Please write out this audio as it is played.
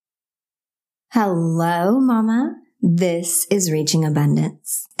Hello, Mama. This is Reaching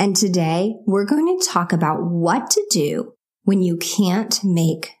Abundance. And today we're going to talk about what to do when you can't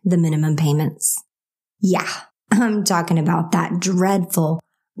make the minimum payments. Yeah, I'm talking about that dreadful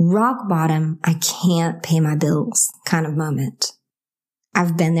rock bottom, I can't pay my bills kind of moment.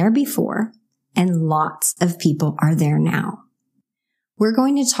 I've been there before, and lots of people are there now. We're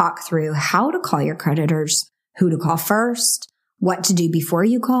going to talk through how to call your creditors, who to call first, what to do before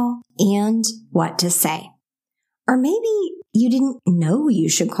you call, and what to say. Or maybe you didn't know you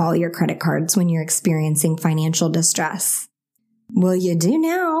should call your credit cards when you're experiencing financial distress. Well, you do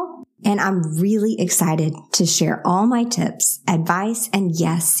now. And I'm really excited to share all my tips, advice, and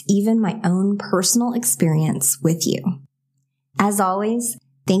yes, even my own personal experience with you. As always,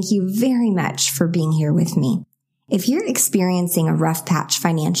 thank you very much for being here with me. If you're experiencing a rough patch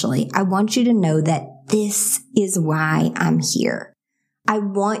financially, I want you to know that this is why I'm here. I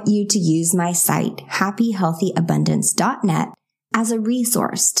want you to use my site, happyhealthyabundance.net, as a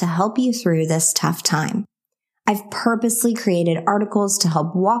resource to help you through this tough time. I've purposely created articles to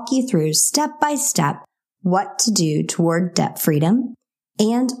help walk you through step by step what to do toward debt freedom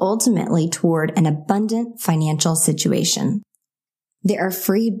and ultimately toward an abundant financial situation. There are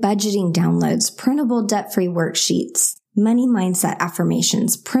free budgeting downloads, printable debt-free worksheets, money mindset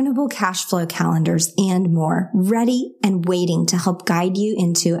affirmations, printable cash flow calendars, and more, ready and waiting to help guide you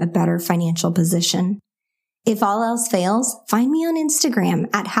into a better financial position. If all else fails, find me on Instagram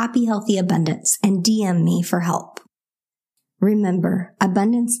at happyhealthyabundance and DM me for help. Remember,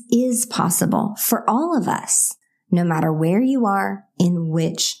 abundance is possible for all of us, no matter where you are in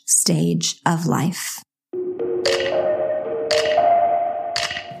which stage of life.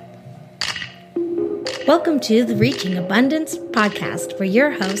 Welcome to the Reaching Abundance podcast, where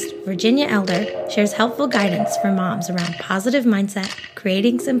your host, Virginia Elder, shares helpful guidance for moms around positive mindset,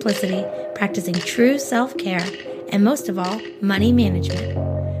 creating simplicity, practicing true self-care, and most of all, money management.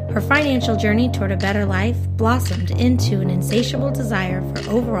 Her financial journey toward a better life blossomed into an insatiable desire for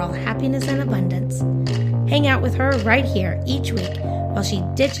overall happiness and abundance. Hang out with her right here each week while she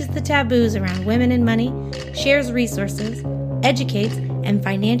ditches the taboos around women and money, shares resources, educates, and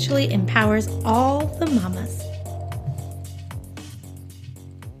financially empowers all the mamas.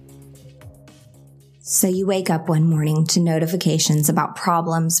 So you wake up one morning to notifications about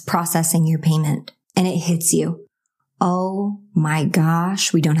problems processing your payment, and it hits you. Oh my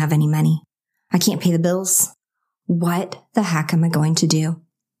gosh, we don't have any money. I can't pay the bills. What the heck am I going to do?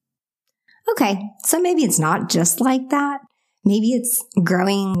 Okay, so maybe it's not just like that. Maybe it's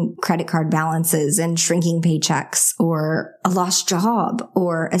growing credit card balances and shrinking paychecks, or a lost job,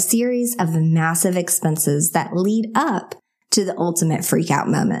 or a series of massive expenses that lead up to the ultimate freakout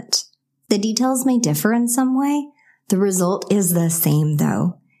moment. The details may differ in some way. The result is the same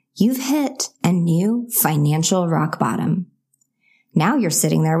though. You've hit a new financial rock bottom. Now you're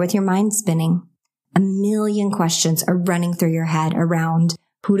sitting there with your mind spinning. A million questions are running through your head around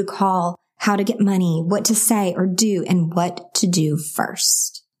who to call, how to get money, what to say or do, and what to do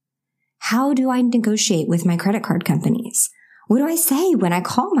first. How do I negotiate with my credit card companies? What do I say when I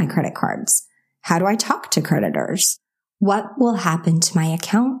call my credit cards? How do I talk to creditors? What will happen to my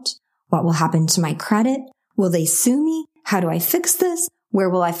account? What will happen to my credit? Will they sue me? How do I fix this? Where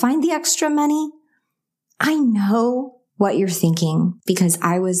will I find the extra money? I know what you're thinking because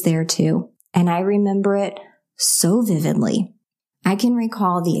I was there too, and I remember it so vividly. I can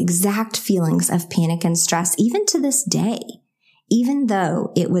recall the exact feelings of panic and stress even to this day, even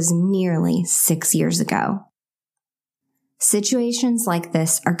though it was nearly 6 years ago. Situations like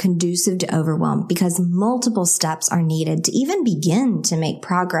this are conducive to overwhelm because multiple steps are needed to even begin to make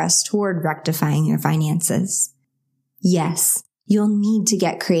progress toward rectifying your finances. Yes, you'll need to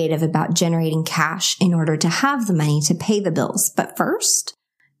get creative about generating cash in order to have the money to pay the bills, but first,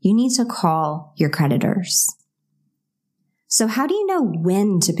 you need to call your creditors. So how do you know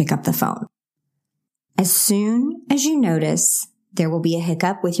when to pick up the phone? As soon as you notice there will be a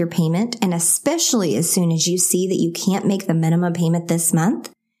hiccup with your payment, and especially as soon as you see that you can't make the minimum payment this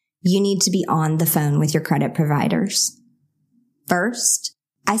month, you need to be on the phone with your credit providers. First,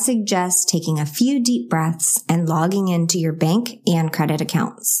 I suggest taking a few deep breaths and logging into your bank and credit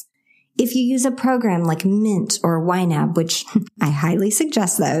accounts. If you use a program like Mint or YNAB, which I highly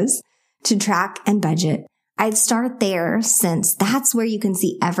suggest those, to track and budget, I'd start there since that's where you can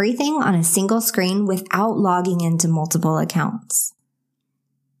see everything on a single screen without logging into multiple accounts.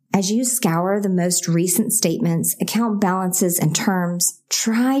 As you scour the most recent statements, account balances, and terms,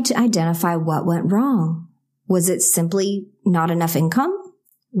 try to identify what went wrong. Was it simply not enough income?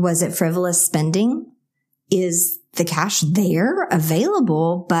 Was it frivolous spending? Is the cash there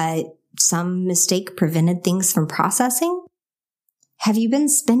available, but some mistake prevented things from processing? Have you been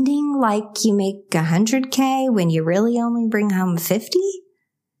spending like you make $100K when you really only bring home $50?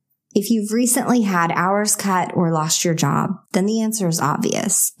 If you've recently had hours cut or lost your job, then the answer is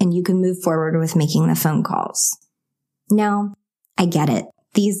obvious and you can move forward with making the phone calls. Now, I get it.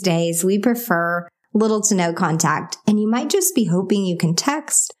 These days, we prefer little to no contact, and you might just be hoping you can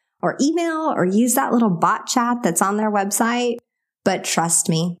text or email or use that little bot chat that's on their website. But trust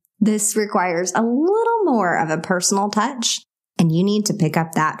me, this requires a little more of a personal touch, and you need to pick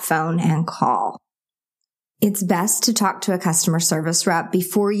up that phone and call. It's best to talk to a customer service rep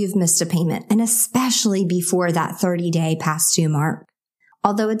before you've missed a payment, and especially before that 30-day past due mark.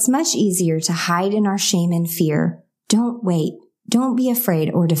 Although it's much easier to hide in our shame and fear, don't wait. Don't be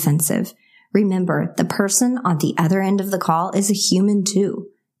afraid or defensive. Remember, the person on the other end of the call is a human too,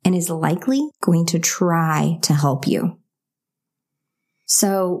 and is likely going to try to help you.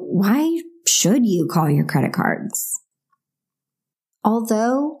 So why should you call your credit cards?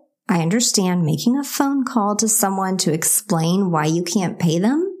 Although I understand making a phone call to someone to explain why you can't pay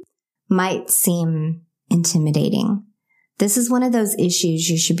them might seem intimidating. This is one of those issues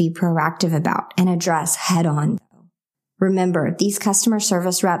you should be proactive about and address head on. Remember, these customer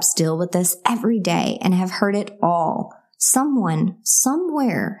service reps deal with this every day and have heard it all. Someone,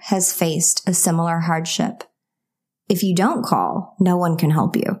 somewhere has faced a similar hardship. If you don't call, no one can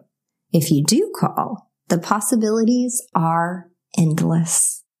help you. If you do call, the possibilities are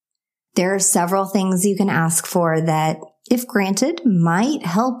endless. There are several things you can ask for that, if granted, might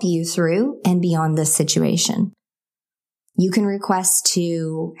help you through and beyond this situation. You can request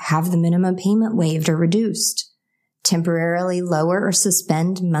to have the minimum payment waived or reduced, temporarily lower or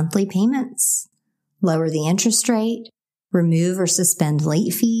suspend monthly payments, lower the interest rate, remove or suspend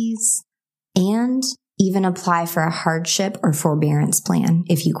late fees, and even apply for a hardship or forbearance plan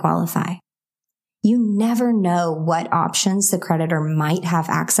if you qualify. You never know what options the creditor might have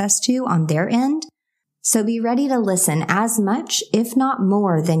access to on their end, so be ready to listen as much, if not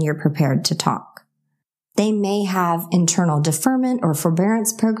more, than you're prepared to talk. They may have internal deferment or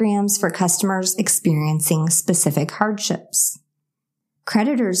forbearance programs for customers experiencing specific hardships.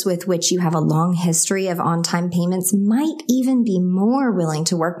 Creditors with which you have a long history of on-time payments might even be more willing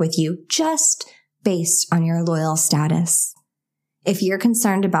to work with you just based on your loyal status. If you're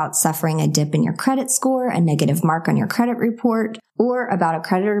concerned about suffering a dip in your credit score, a negative mark on your credit report, or about a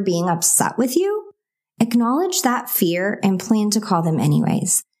creditor being upset with you, acknowledge that fear and plan to call them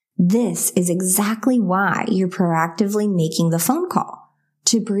anyways. This is exactly why you're proactively making the phone call,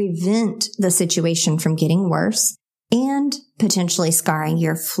 to prevent the situation from getting worse and potentially scarring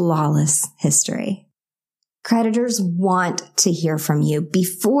your flawless history. Creditors want to hear from you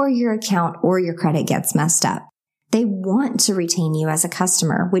before your account or your credit gets messed up. They want to retain you as a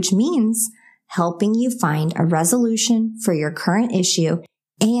customer, which means helping you find a resolution for your current issue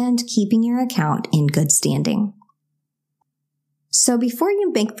and keeping your account in good standing. So before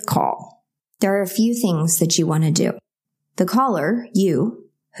you make the call, there are a few things that you want to do. The caller, you,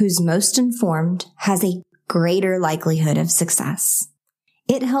 who's most informed, has a greater likelihood of success.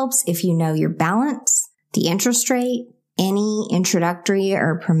 It helps if you know your balance, the interest rate, any introductory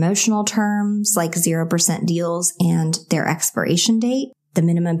or promotional terms like 0% deals and their expiration date, the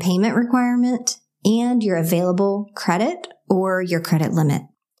minimum payment requirement, and your available credit or your credit limit.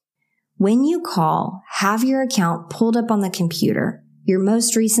 When you call, have your account pulled up on the computer, your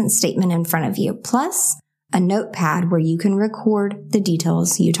most recent statement in front of you, plus a notepad where you can record the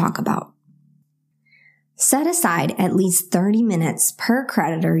details you talk about. Set aside at least 30 minutes per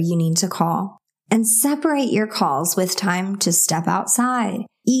creditor you need to call, and separate your calls with time to step outside,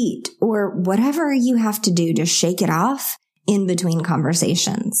 eat, or whatever you have to do to shake it off in between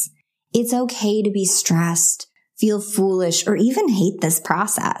conversations. It's okay to be stressed, feel foolish, or even hate this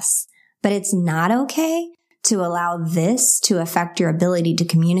process. But it's not okay to allow this to affect your ability to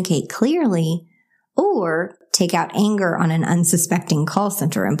communicate clearly or take out anger on an unsuspecting call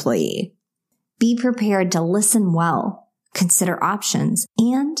center employee. Be prepared to listen well, consider options,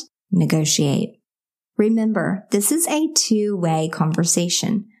 and negotiate. Remember, this is a two-way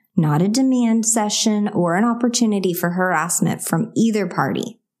conversation, not a demand session or an opportunity for harassment from either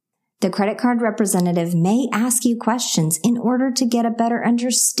party. The credit card representative may ask you questions in order to get a better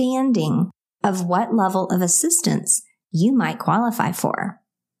understanding of what level of assistance you might qualify for.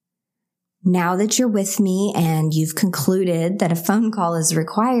 Now that you're with me and you've concluded that a phone call is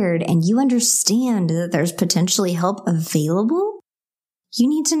required and you understand that there's potentially help available, you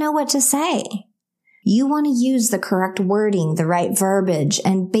need to know what to say. You want to use the correct wording, the right verbiage,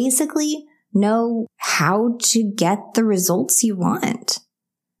 and basically know how to get the results you want.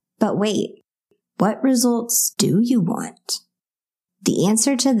 But wait, what results do you want? The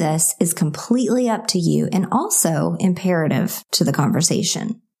answer to this is completely up to you and also imperative to the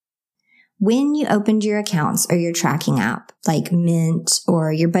conversation. When you opened your accounts or your tracking app like Mint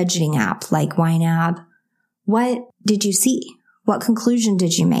or your budgeting app like YNAB, what did you see? What conclusion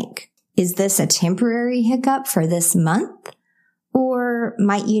did you make? Is this a temporary hiccup for this month? Or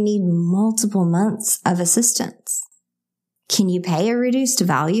might you need multiple months of assistance? Can you pay a reduced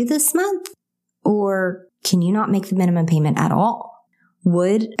value this month? Or can you not make the minimum payment at all?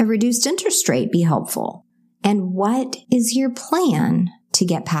 Would a reduced interest rate be helpful? And what is your plan to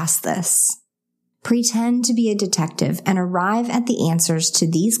get past this? Pretend to be a detective and arrive at the answers to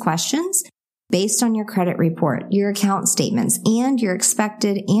these questions based on your credit report, your account statements, and your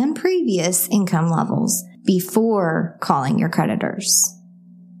expected and previous income levels before calling your creditors.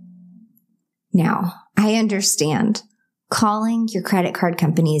 Now, I understand calling your credit card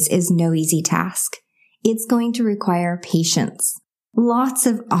companies is no easy task. It's going to require patience, lots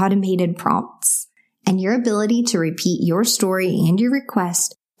of automated prompts, and your ability to repeat your story and your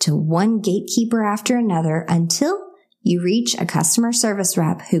request to one gatekeeper after another until you reach a customer service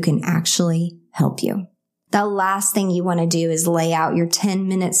rep who can actually help you. The last thing you want to do is lay out your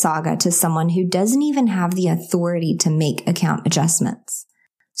 10-minute saga to someone who doesn't even have the authority to make account adjustments.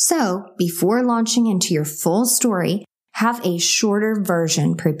 So, before launching into your full story, have a shorter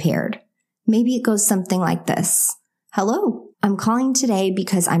version prepared. Maybe it goes something like this. Hello, I'm calling today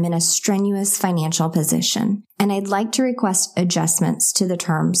because I'm in a strenuous financial position, and I'd like to request adjustments to the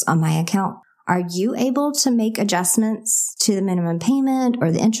terms on my account. Are you able to make adjustments to the minimum payment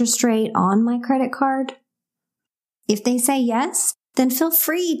or the interest rate on my credit card? If they say yes, then feel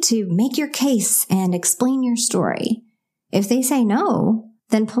free to make your case and explain your story. If they say no,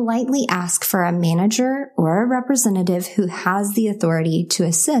 then politely ask for a manager or a representative who has the authority to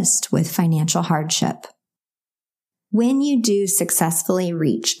assist with financial hardship. When you do successfully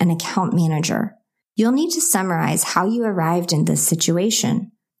reach an account manager, you'll need to summarize how you arrived in this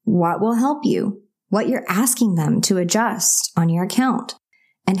situation, what will help you, what you're asking them to adjust on your account,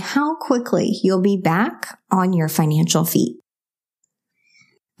 and how quickly you'll be back on your financial feet.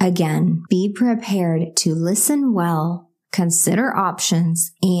 Again, be prepared to listen well, consider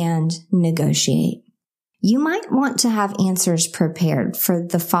options, and negotiate. You might want to have answers prepared for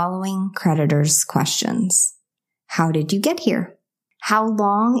the following creditors' questions. How did you get here? How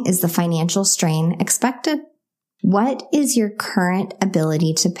long is the financial strain expected? What is your current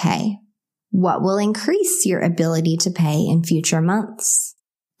ability to pay? What will increase your ability to pay in future months?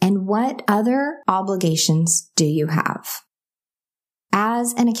 And what other obligations do you have?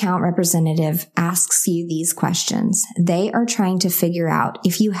 As an account representative asks you these questions, they are trying to figure out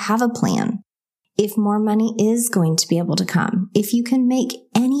if you have a plan, if more money is going to be able to come, if you can make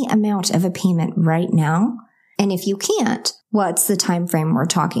any amount of a payment right now, and if you can't, what's the time frame we're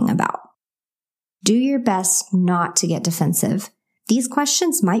talking about? Do your best not to get defensive. These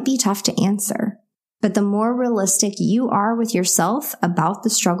questions might be tough to answer, but the more realistic you are with yourself about the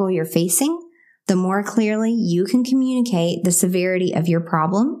struggle you're facing, the more clearly you can communicate the severity of your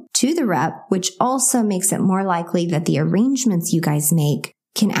problem to the rep, which also makes it more likely that the arrangements you guys make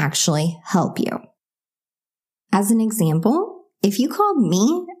can actually help you. As an example, if you called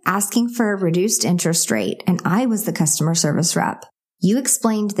me asking for a reduced interest rate and I was the customer service rep, you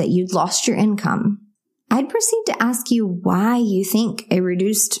explained that you'd lost your income, I'd proceed to ask you why you think a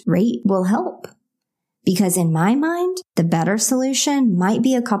reduced rate will help. Because in my mind, the better solution might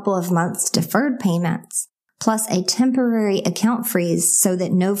be a couple of months deferred payments, plus a temporary account freeze so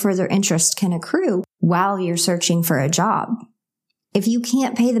that no further interest can accrue while you're searching for a job. If you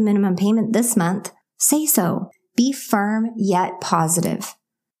can't pay the minimum payment this month, say so. Be firm yet positive.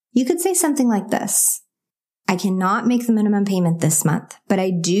 You could say something like this. I cannot make the minimum payment this month, but I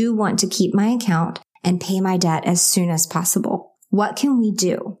do want to keep my account and pay my debt as soon as possible. What can we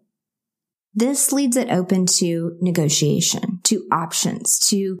do? This leaves it open to negotiation, to options,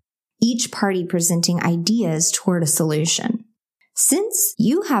 to each party presenting ideas toward a solution. Since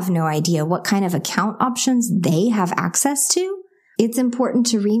you have no idea what kind of account options they have access to, it's important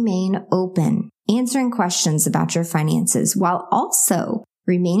to remain open, answering questions about your finances while also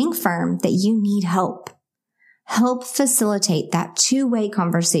remaining firm that you need help. Help facilitate that two-way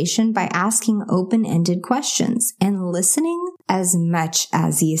conversation by asking open-ended questions and listening as much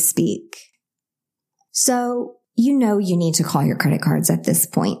as you speak. So, you know you need to call your credit cards at this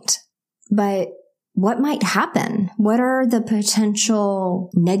point. But what might happen? What are the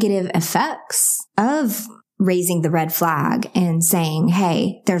potential negative effects of raising the red flag and saying,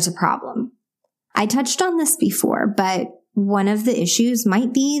 hey, there's a problem? I touched on this before, but one of the issues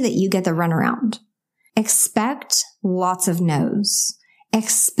might be that you get the runaround. Expect lots of no's.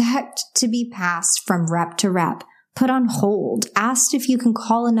 Expect to be passed from rep to rep, put on hold, asked if you can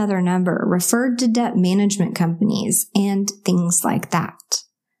call another number, referred to debt management companies, and things like that.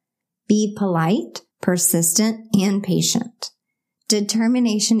 Be polite, persistent, and patient.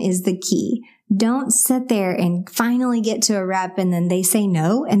 Determination is the key. Don't sit there and finally get to a rep and then they say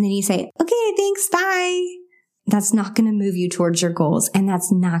no, and then you say, okay, thanks, bye. That's not going to move you towards your goals, and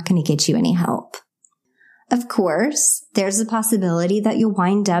that's not going to get you any help. Of course, there's a possibility that you'll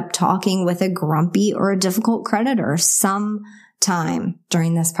wind up talking with a grumpy or a difficult creditor sometime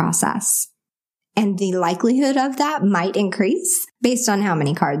during this process. And the likelihood of that might increase based on how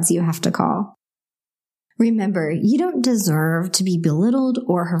many cards you have to call. Remember, you don't deserve to be belittled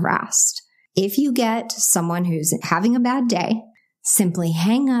or harassed. If you get someone who's having a bad day, simply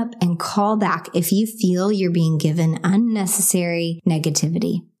hang up and call back if you feel you're being given unnecessary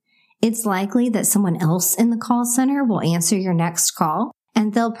negativity. It's likely that someone else in the call center will answer your next call,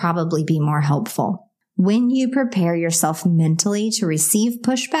 and they'll probably be more helpful. When you prepare yourself mentally to receive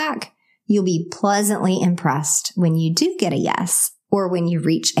pushback, you'll be pleasantly impressed when you do get a yes or when you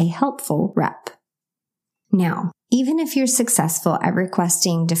reach a helpful rep. Now, even if you're successful at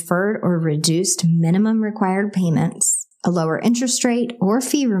requesting deferred or reduced minimum required payments, a lower interest rate, or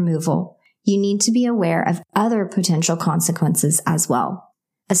fee removal, you need to be aware of other potential consequences as well.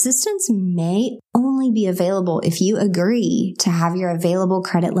 Assistance may only be available if you agree to have your available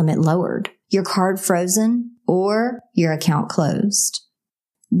credit limit lowered, your card frozen, or your account closed.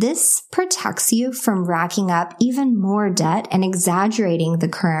 This protects you from racking up even more debt and exaggerating the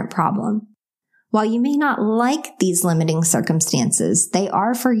current problem. While you may not like these limiting circumstances, they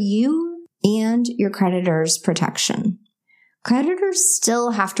are for you and your creditor's protection. Creditors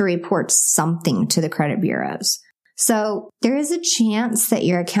still have to report something to the credit bureaus. So there is a chance that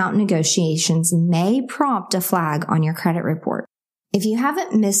your account negotiations may prompt a flag on your credit report. If you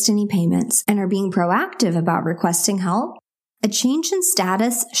haven't missed any payments and are being proactive about requesting help, a change in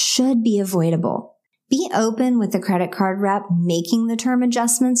status should be avoidable. Be open with the credit card rep making the term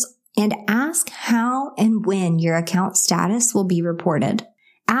adjustments and ask how and when your account status will be reported.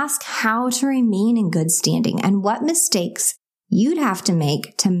 Ask how to remain in good standing and what mistakes you'd have to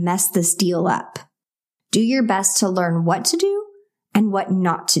make to mess this deal up. Do your best to learn what to do and what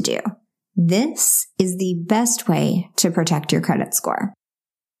not to do. This is the best way to protect your credit score.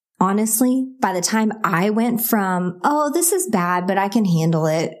 Honestly, by the time I went from, oh, this is bad, but I can handle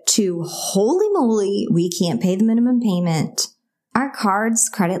it, to holy moly, we can't pay the minimum payment, our card's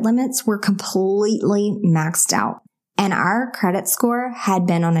credit limits were completely maxed out, and our credit score had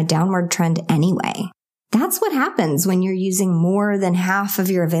been on a downward trend anyway. That's what happens when you're using more than half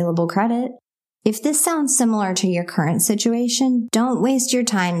of your available credit. If this sounds similar to your current situation, don't waste your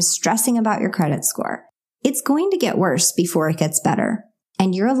time stressing about your credit score. It's going to get worse before it gets better,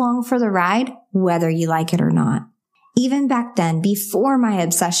 and you're along for the ride whether you like it or not. Even back then, before my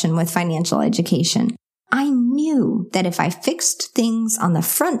obsession with financial education, I knew that if I fixed things on the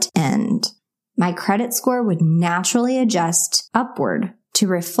front end, my credit score would naturally adjust upward to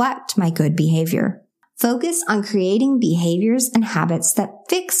reflect my good behavior. Focus on creating behaviors and habits that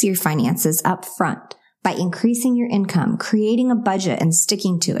fix your finances up front by increasing your income, creating a budget and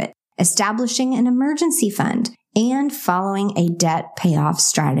sticking to it, establishing an emergency fund, and following a debt payoff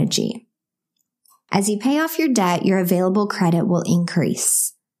strategy. As you pay off your debt, your available credit will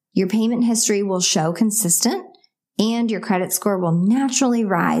increase. Your payment history will show consistent, and your credit score will naturally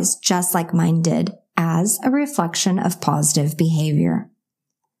rise just like mine did as a reflection of positive behavior.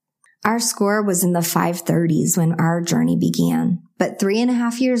 Our score was in the 530s when our journey began, but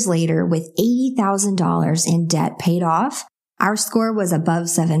 3.5 years later, with $80,000 in debt paid off, our score was above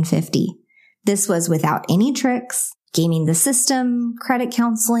 750. This was without any tricks, gaming the system, credit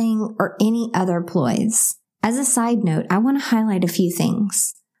counseling, or any other ploys. As a side note, I want to highlight a few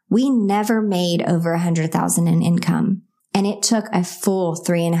things. We never made over $100,000 in income, and it took a full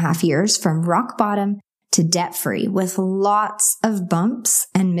 3.5 years from rock bottom to debt-free, with lots of bumps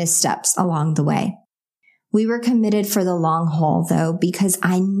and missteps along the way. We were committed for the long haul, though, because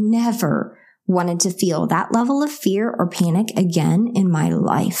I never wanted to feel that level of fear or panic again in my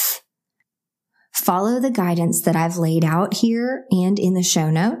life. Follow the guidance that I've laid out here and in the show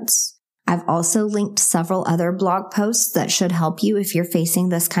notes. I've also linked several other blog posts that should help you if you're facing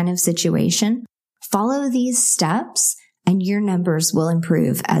this kind of situation. Follow these steps and your numbers will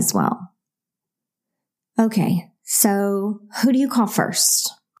improve as well. Okay, so who do you call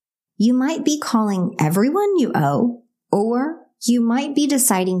first? You might be calling everyone you owe, or you might be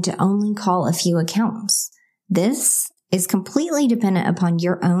deciding to only call a few accounts. This is completely dependent upon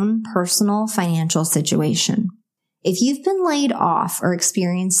your own personal financial situation. If you've been laid off or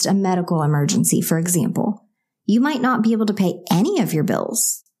experienced a medical emergency, for example, you might not be able to pay any of your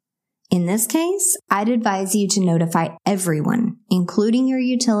bills. In this case, I'd advise you to notify everyone, including your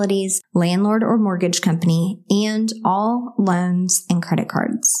utilities, landlord or mortgage company, and all loans and credit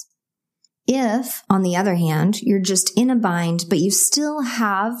cards. If, on the other hand, you're just in a bind, but you still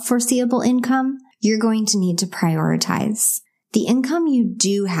have foreseeable income, you're going to need to prioritize. The income you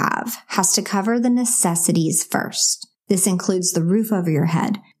do have has to cover the necessities first. This includes the roof over your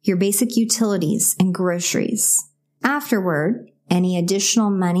head, your basic utilities, and groceries. Afterward, any additional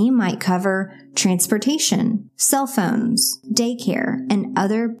money might cover transportation, cell phones, daycare, and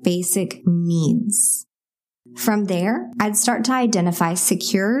other basic needs. From there, I'd start to identify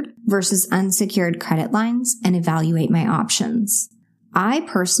secured versus unsecured credit lines and evaluate my options. I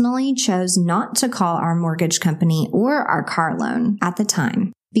personally chose not to call our mortgage company or our car loan at the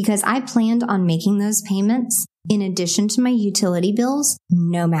time because I planned on making those payments in addition to my utility bills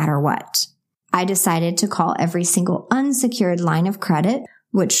no matter what. I decided to call every single unsecured line of credit,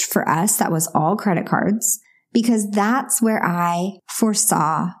 which for us, that was all credit cards, because that's where I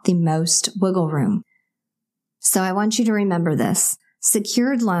foresaw the most wiggle room. So I want you to remember this.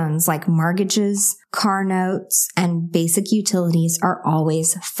 Secured loans like mortgages, car notes, and basic utilities are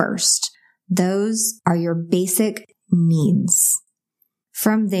always first. Those are your basic needs.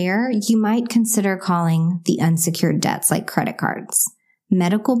 From there, you might consider calling the unsecured debts like credit cards.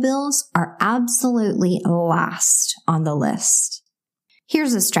 Medical bills are absolutely last on the list.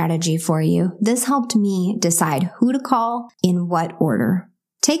 Here's a strategy for you. This helped me decide who to call in what order.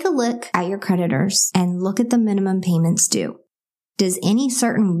 Take a look at your creditors and look at the minimum payments due. Does any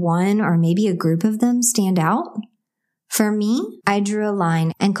certain one or maybe a group of them stand out? For me, I drew a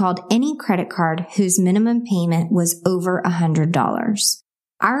line and called any credit card whose minimum payment was over $100.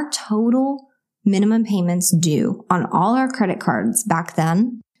 Our total minimum payments due on all our credit cards back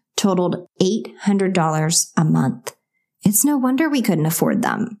then totaled $800 a month. It's no wonder we couldn't afford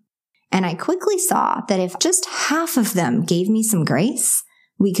them. And I quickly saw that if just half of them gave me some grace,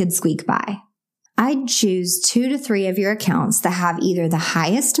 we could squeak by. I'd choose 2 to 3 of your accounts that have either the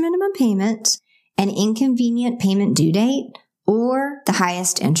highest minimum payment, an inconvenient payment due date, or the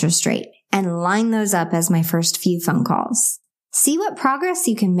highest interest rate, and line those up as my first few phone calls. See what progress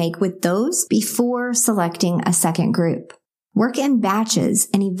you can make with those before selecting a second group. Work in batches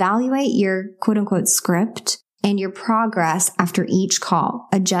and evaluate your quote-unquote script and your progress after each call,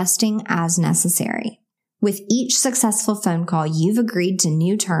 adjusting as necessary. With each successful phone call, you've agreed to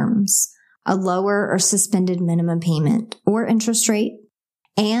new terms, a lower or suspended minimum payment or interest rate,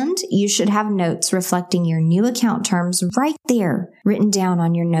 and you should have notes reflecting your new account terms right there written down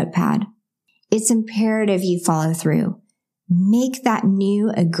on your notepad. It's imperative you follow through. Make that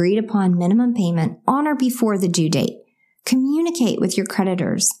new agreed upon minimum payment on or before the due date. Communicate with your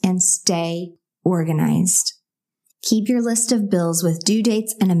creditors and stay organized. Keep your list of bills with due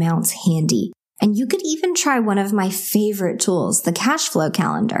dates and amounts handy. And you could even try one of my favorite tools, the cash flow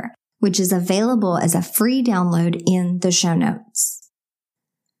calendar, which is available as a free download in the show notes.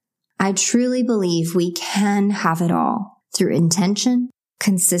 I truly believe we can have it all through intention,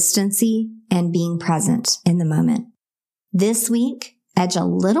 consistency, and being present in the moment. This week, edge a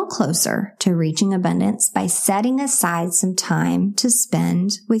little closer to reaching abundance by setting aside some time to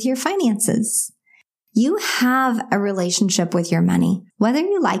spend with your finances. You have a relationship with your money, whether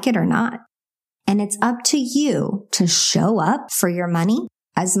you like it or not. And it's up to you to show up for your money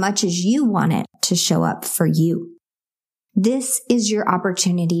as much as you want it to show up for you. This is your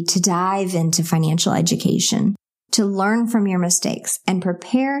opportunity to dive into financial education, to learn from your mistakes and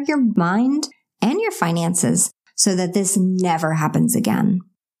prepare your mind and your finances so that this never happens again.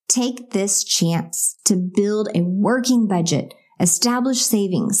 Take this chance to build a working budget, establish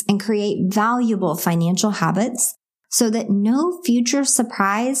savings, and create valuable financial habits so that no future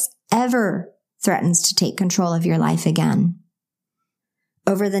surprise ever threatens to take control of your life again.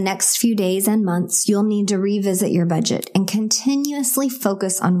 Over the next few days and months, you'll need to revisit your budget and continuously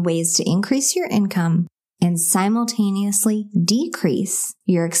focus on ways to increase your income and simultaneously decrease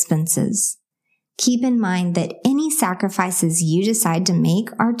your expenses. Keep in mind that any sacrifices you decide to make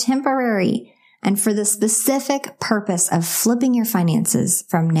are temporary and for the specific purpose of flipping your finances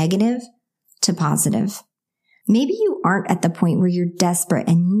from negative to positive. Maybe you aren't at the point where you're desperate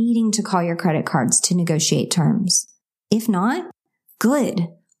and needing to call your credit cards to negotiate terms. If not, good.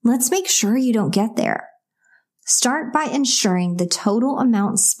 Let's make sure you don't get there. Start by ensuring the total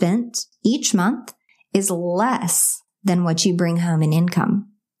amount spent each month is less than what you bring home in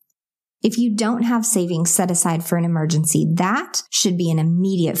income. If you don't have savings set aside for an emergency, that should be an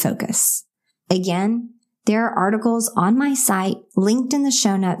immediate focus. Again, there are articles on my site linked in the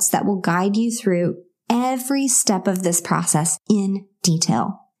show notes that will guide you through every step of this process in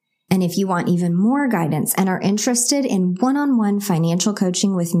detail. And if you want even more guidance and are interested in one-on-one financial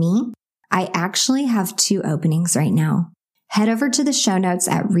coaching with me, I actually have 2 openings right now. Head over to the show notes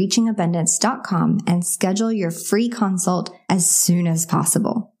at reachingabundance.com and schedule your free consult as soon as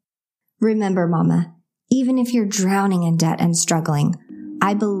possible. Remember, Mama, even if you're drowning in debt and struggling,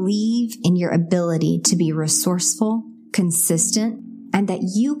 I believe in your ability to be resourceful, consistent, and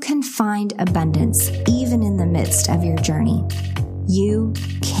that you can find abundance even in the midst of your journey. You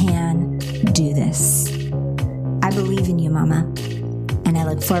can do this. I believe in you, Mama, and I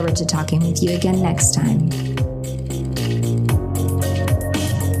look forward to talking with you again next time.